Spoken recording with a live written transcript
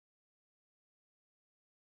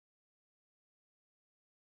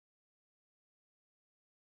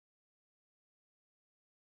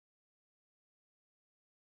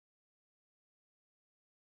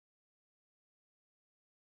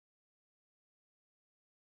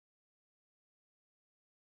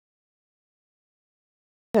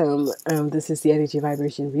This is the energy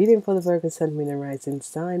vibration reading for the Virgo Sun, Moon, and Rising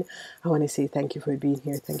sign. I want to say thank you for being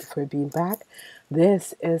here. Thank you for being back.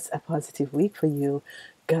 This is a positive week for you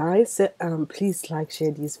guys. Please like,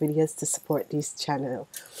 share these videos to support this channel.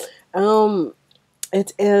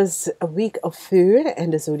 It is a week of food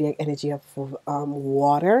and the zodiac energy of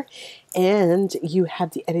water, and you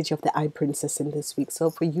have the energy of the Eye Princess in this week. So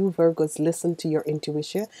for you Virgos, listen to your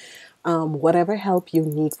intuition. Whatever help you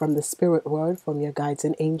need from the spirit world, from your guides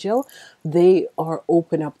and angel, they are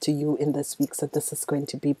open up to you in this week. So this is going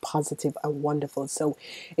to be positive and wonderful. So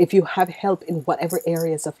if you have help in whatever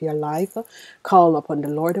areas of your life, call upon the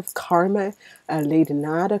Lord of Karma, Lady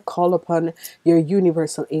Nada, call upon your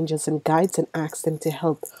universal angels and guides and ask them to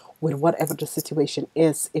help with whatever the situation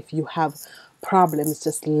is. If you have problems,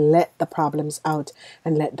 just let the problems out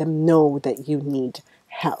and let them know that you need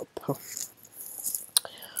help.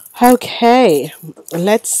 Okay,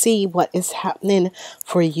 let's see what is happening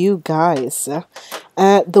for you guys.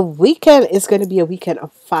 The weekend is going to be a weekend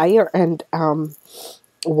of fire and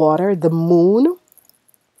water. The moon,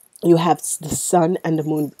 you have the sun and the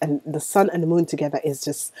moon, and the sun and the moon together is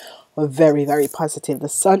just very, very positive. The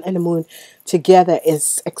sun and the moon together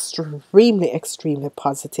is extremely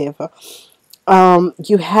positive.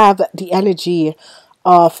 You have the energy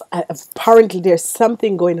of apparently there's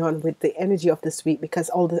something going on with the energy of this week, because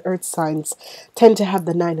all the earth signs tend to have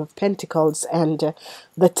the 9 of Pentacles and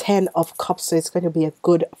the 10 of Cups, so it's going to be a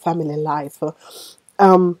good family life.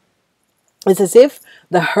 It's as if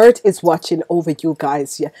the hurt is watching over you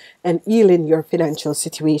guys, yeah, and healing your financial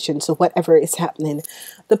situation. So whatever is happening,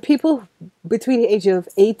 the people between the age of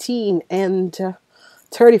 18 and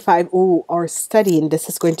 35 who are studying, this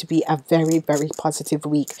is going to be a very positive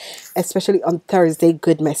week, especially on Thursday.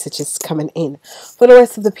 Good messages coming in. For the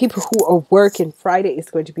rest of the people who are working, Friday is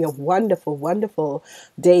going to be a wonderful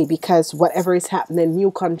day, because whatever is happening,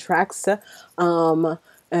 new contracts,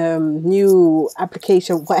 new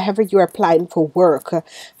application, whatever you're applying for work,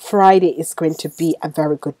 Friday is going to be a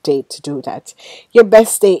very good day to do that. Your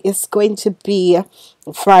best day is going to be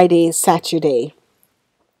Friday, Saturday,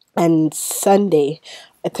 and Sunday.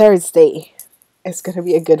 Thursday is going to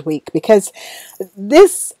be a good week, because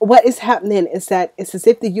what is happening is that it's as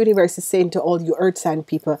if the universe is saying to all you earth sign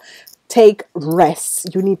people, take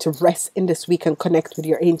rest. You need to rest in this week and connect with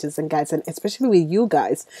your angels and guides, and especially with you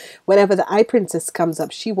guys. Whenever the Eye Princess comes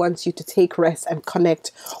up, she wants you to take rest and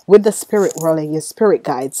connect with the spirit world and your spirit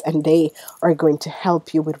guides, and they are going to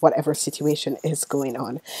help you with whatever situation is going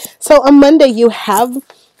on. So on Monday you have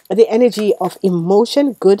the energy of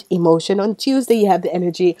emotion, good emotion. On Tuesday you have the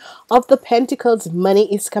energy of the Pentacles.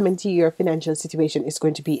 Money is coming to you. Your financial situation is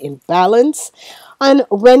going to be in balance. On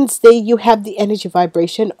Wednesday you have the energy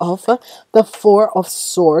vibration of the 4 of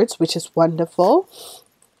Swords, which is wonderful.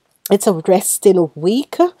 It's a resting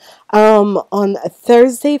week. On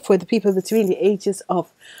Thursday, for the people between the ages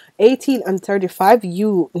of 18 and 35,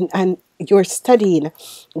 you're studying,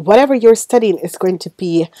 whatever you're studying is going to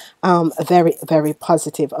be very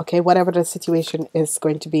positive. Okay, whatever the situation is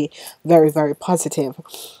going to be very positive.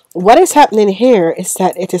 What is happening here is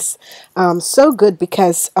that it is so good,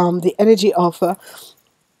 because the energy of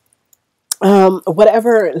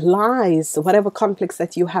whatever lies, whatever conflicts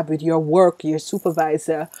that you have with your work, your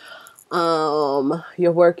supervisor,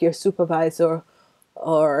 your supervisor,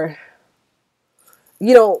 or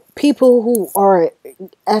people who are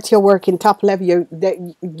at your work in top level,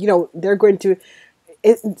 they're going to,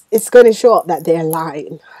 it's going to show up that they're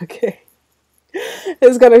lying. Okay,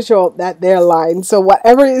 it's going to show up that they're lying. So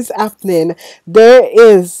whatever is happening,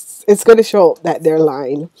 it's going to show up that they're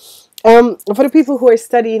lying. For the people who are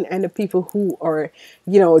studying and the people who are,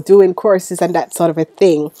 doing courses and that sort of a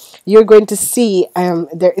thing, you're going to see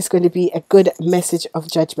there is going to be a good message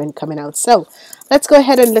of judgment coming out. So let's go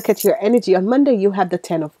ahead and look at your energy. On Monday, you have the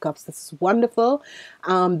 10 of Cups. This is wonderful.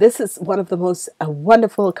 This is one of the most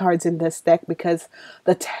wonderful cards in this deck, because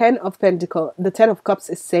the 10 of Cups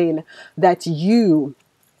is saying that you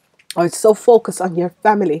are so focused on your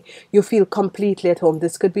family, you feel completely at home.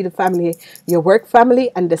 This could be the family, your work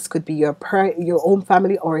family, and this could be your own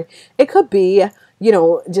family, or it could be,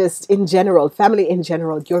 just in general, family in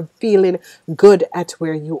general. You're feeling good at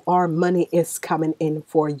where you are. Money is coming in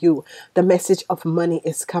for you. The message of money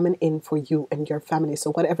is coming in for you and your family.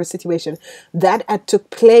 So whatever situation that took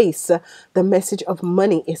place, the message of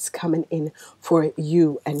money is coming in for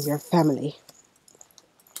you and your family.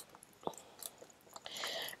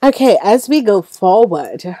 Okay, as we go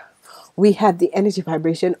forward, we have the energy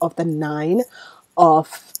vibration of the 9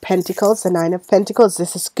 of Pentacles, the Nine of Pentacles.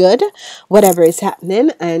 This is good. Whatever is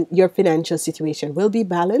happening, and your financial situation will be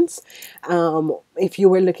balanced. If you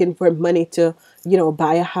were looking for money to,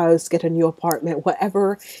 buy a house, get a new apartment,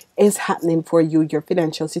 whatever is happening for you, your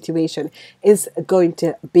financial situation is going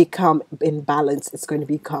to become in balance. It's going to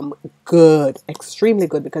become good, extremely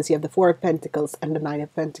good, because you have the Four of Pentacles and the Nine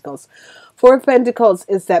of Pentacles. Four of Pentacles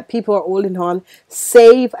is that people are holding on.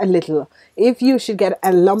 Save a little. If you should get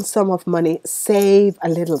a lump sum of money, save a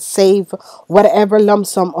little. Save whatever lump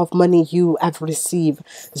sum of money you have received.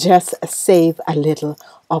 Just save a little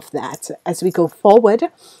of that. As we go forward,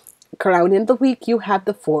 crowning the week, you have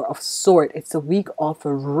the Four of Swords. It's a week of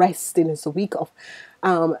resting. It's a week of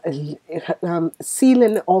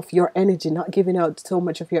sealing off your energy, not giving out so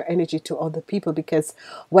much of your energy to other people, because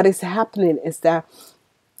what is happening is that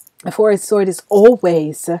the Four of Swords is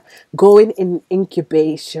always going in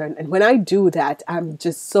incubation. And when I do that, I'm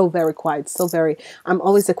just so very quiet, I'm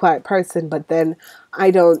always a quiet person, but then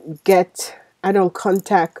I don't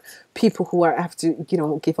contact people who are after,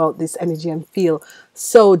 give out this energy and feel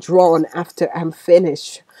so drawn after I'm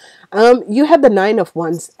finished. You have the Nine of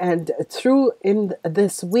Wands, and through in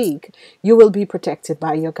this week, you will be protected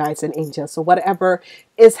by your guides and angels. So whatever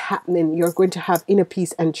is happening, you're going to have inner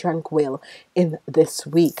peace and tranquil in this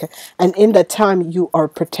week. And in that time, you are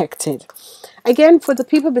protected. Again, for the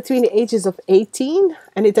people between the ages of 18,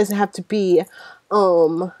 and it doesn't have to be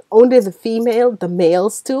only the female, the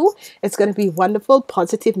males too. It's going to be wonderful.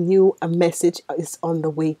 Positive new message is on the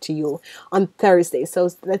way to you on Thursday. So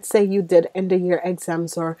let's say you did end of year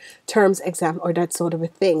exams or terms exam or that sort of a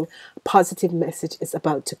thing. Positive message is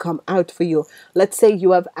about to come out for you. Let's say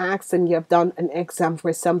you have asked and you have done an exam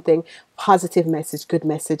for something. Positive message, good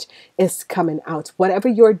message is coming out. Whatever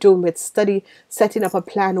you're doing with study, setting up a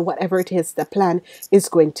plan, whatever it is, the plan is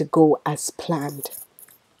going to go as planned.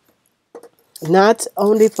 Not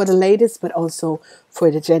only for the ladies, but also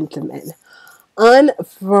for the gentlemen. On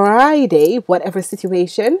Friday, whatever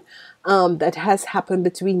situation that has happened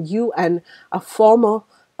between you and a former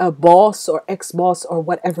boss or ex-boss or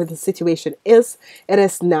whatever the situation is, it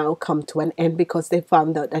has now come to an end, because they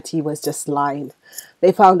found out that he was just lying.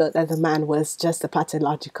 They found out that the man was just a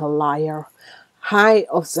pathological liar. High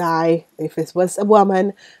of Zai, if it was a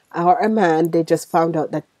woman or a man, they just found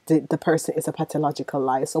out that the person is a pathological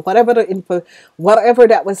liar. So whatever the info, whatever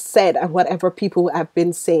that was said, and whatever people have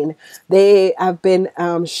been saying, they have been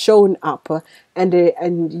shown up,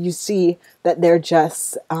 and you see that they're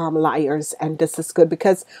just liars. And this is good,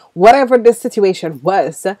 because whatever the situation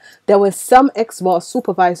was, there was some ex-boss,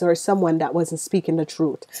 supervisor, or someone that wasn't speaking the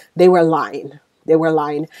truth. They were lying. They were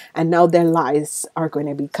lying, and now their lies are going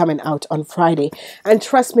to be coming out on Friday. And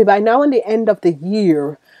trust me, by now in the end of the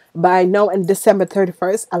year, by now in December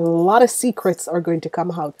 31st, a lot of secrets are going to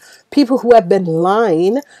come out. People who have been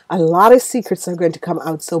lying, a lot of secrets are going to come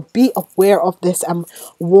out. So be aware of this. I'm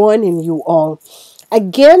warning you all.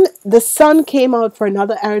 Again, the sun came out for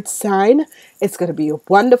another earth sign. It's going to be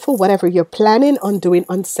wonderful. Whatever you're planning on doing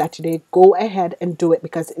on Saturday, go ahead and do it,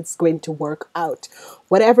 because it's going to work out.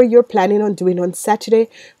 Whatever you're planning on doing on Saturday,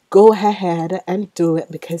 go ahead and do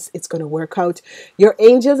it, because it's going to work out. Your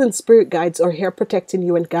angels and spirit guides are here protecting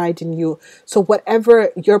you and guiding you. So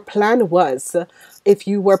whatever your plan was, if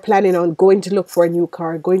you were planning on going to look for a new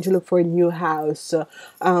car, going to look for a new house,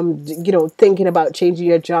 thinking about changing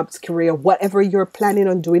your jobs, career, whatever you're planning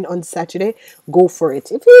on doing on Saturday, go for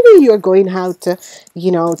it. If maybe you're going out to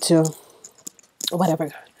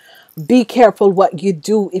whatever, be careful what you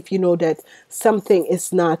do if you know that something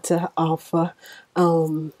is not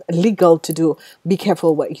legal to do. Be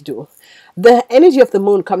careful what you do. The energy of the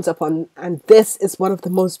moon comes up on, and this is one of the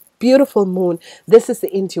most beautiful moon. This is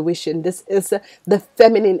the intuition. This is the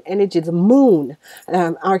feminine energy, the moon,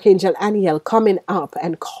 Archangel Aniel coming up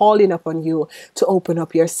and calling upon you to open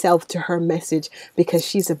up yourself to her message, because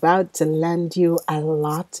she's about to land you a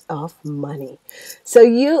lot of money. So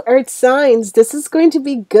you earth signs, this is going to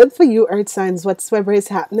be good for you earth signs. Whatsoever is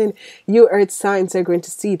happening, you earth signs are going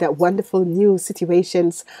to see that wonderful new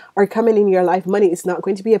situations are coming in your life. Money is not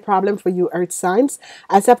going to be a problem for you earth signs.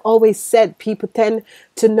 As I've always said, people tend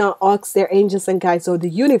to not ask their angels and guides or the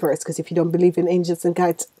universe, because if you don't believe in angels and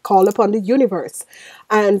guides, call upon the universe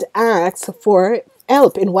and ask for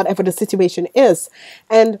help in whatever the situation is.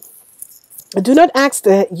 And do not ask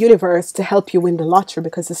the universe to help you win the lottery,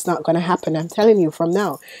 because it's not going to happen. I'm telling you from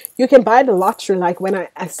now. You can buy the lottery, like when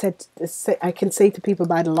I can say to people,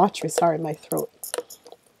 buy the lottery. Sorry, my throat.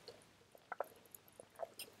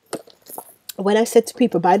 When I said to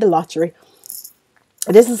people, buy the lottery,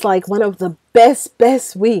 this is like one of the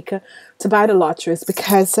best week to buy the lotteries,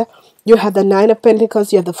 because You have the Nine of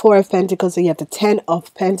Pentacles, you have the Four of Pentacles, and you have the Ten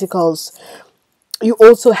of Pentacles. You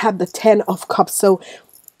also have the Ten of Cups. So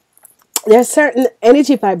there's certain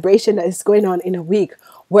energy vibration that is going on in a week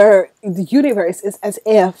where the universe is as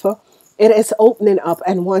if it is opening up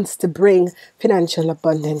and wants to bring financial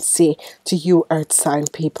abundance to you, earth sign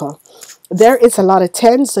people. There is a lot of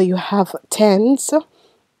tens, so you have tens,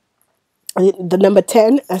 the number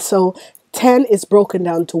 10. So 10 is broken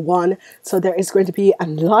down to 1. So there is going to be a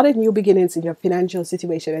lot of new beginnings in your financial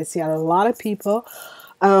situation. I see a lot of people.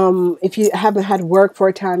 If you haven't had work for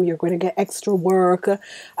a time, you're going to get extra work.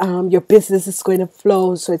 Your business is going to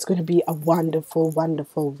flow. So it's going to be a wonderful,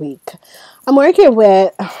 wonderful week. I'm working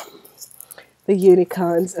with the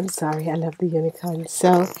unicorns. I'm sorry, I love the unicorns.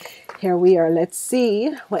 So here we are. Let's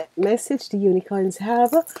see what message the unicorns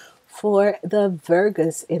have for the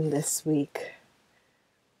Virgos in this week.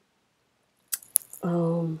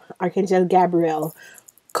 Archangel Gabriel,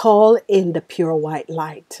 call in the pure white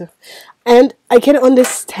light. And I can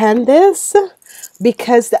understand this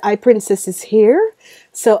because the Eye Princess is here.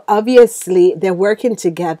 So obviously they're working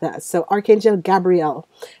together. So Archangel Gabriel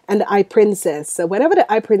and the Eye Princess. So whenever the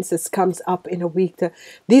Eye Princess comes up in a week,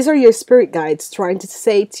 these are your spirit guides trying to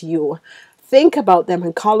say to you, think about them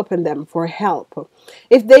and call upon them for help.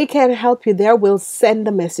 If they can't help you, they will send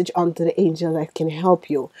the message on to the angel that can help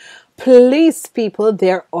you. Please, people,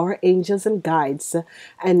 there are angels and guides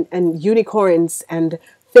and unicorns and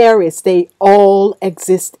fairies. They all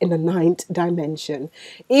exist in the 9th dimension.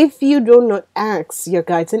 If you do not ask your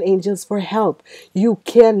guides and angels for help, you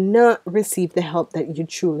cannot receive the help that you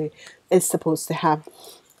truly is supposed to have.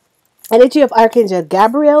 Energy of Archangel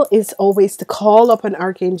Gabriel is always to call upon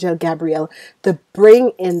Archangel Gabriel to bring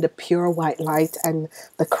in the pure white light and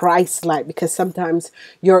the Christ light, because sometimes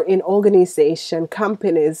you're in organization,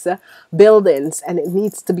 companies, buildings, and it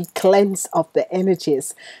needs to be cleansed of the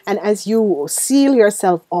energies. And as you seal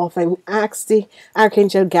yourself off and ask the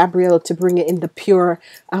Archangel Gabriel to bring it in the pure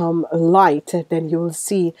light, then you will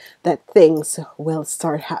see that things will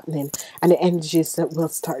start happening and the energies that will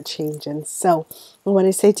start changing. So I want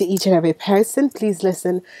to say to each and every person, please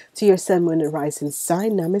listen to your sun, moon, and rising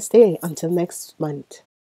sign. Namaste. Until next month.